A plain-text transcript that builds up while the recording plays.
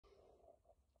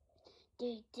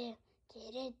Toopy,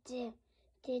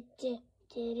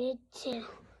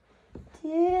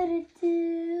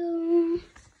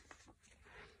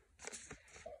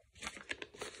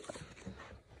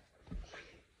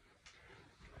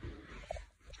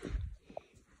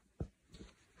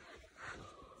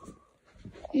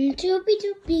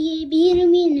 toopy, binoo,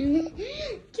 binoo.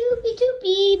 Toopy,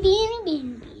 toopy, binoo,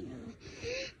 binoo, binoo.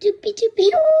 Toopy, toopy,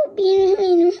 oh, binoo,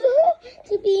 binoo.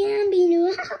 Toopy and binoo.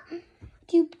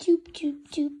 Toop, toop, toop,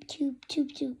 toop, toop, toop,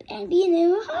 toop, and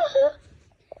binoo.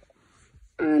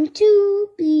 I'm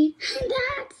Toopy,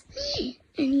 that's me.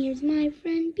 And here's my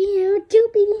friend binoo,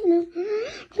 Toopy, binoo.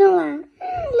 Come on,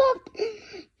 look.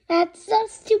 That's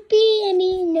us, Toopy and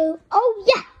binoo. Oh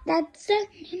yeah, that's us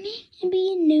and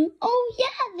binoo. Oh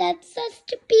yeah, that's us,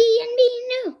 Toopy and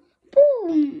binoo.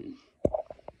 Boom.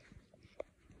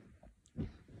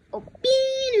 Oh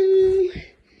binoo,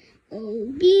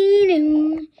 oh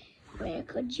binoo, where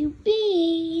could you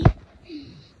be?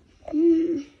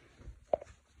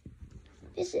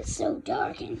 This is so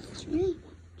dark and it's really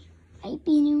right,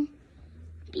 binoo,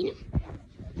 binoo.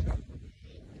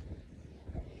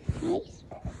 Nice.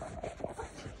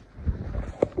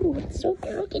 Ooh, it's so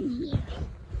dark in here.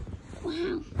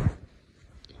 Wow.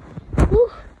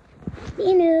 Ooh,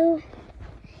 binoo.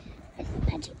 There's a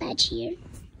patchy patch here.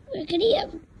 Where could he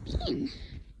have been?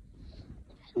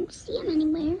 I don't see him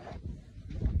anywhere.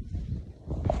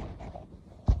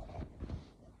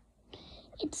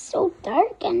 It's so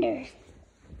dark under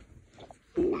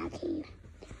that cave.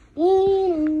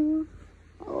 Binoo.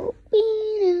 Oh,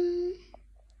 binoo.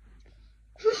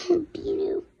 Oh,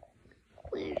 binoo.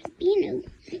 Where's binoo?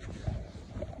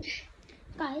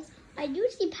 Guys, I do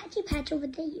see Patchy Patch over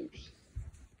there.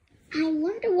 I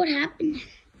wonder what happened.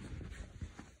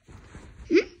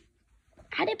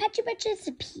 How did Patchy Patch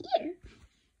disappear?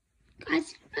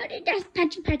 Guys, how did that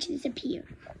Patchy Patch disappear?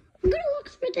 I'm gonna look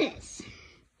for this.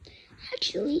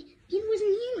 Actually, Binoo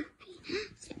wasn't here. I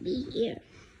said be here.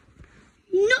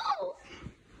 No!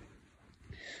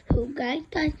 Oh, guys,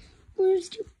 where's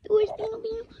Binoo,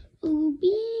 Binoo? Oh,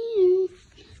 Binoo.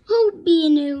 Oh,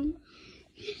 Binoo.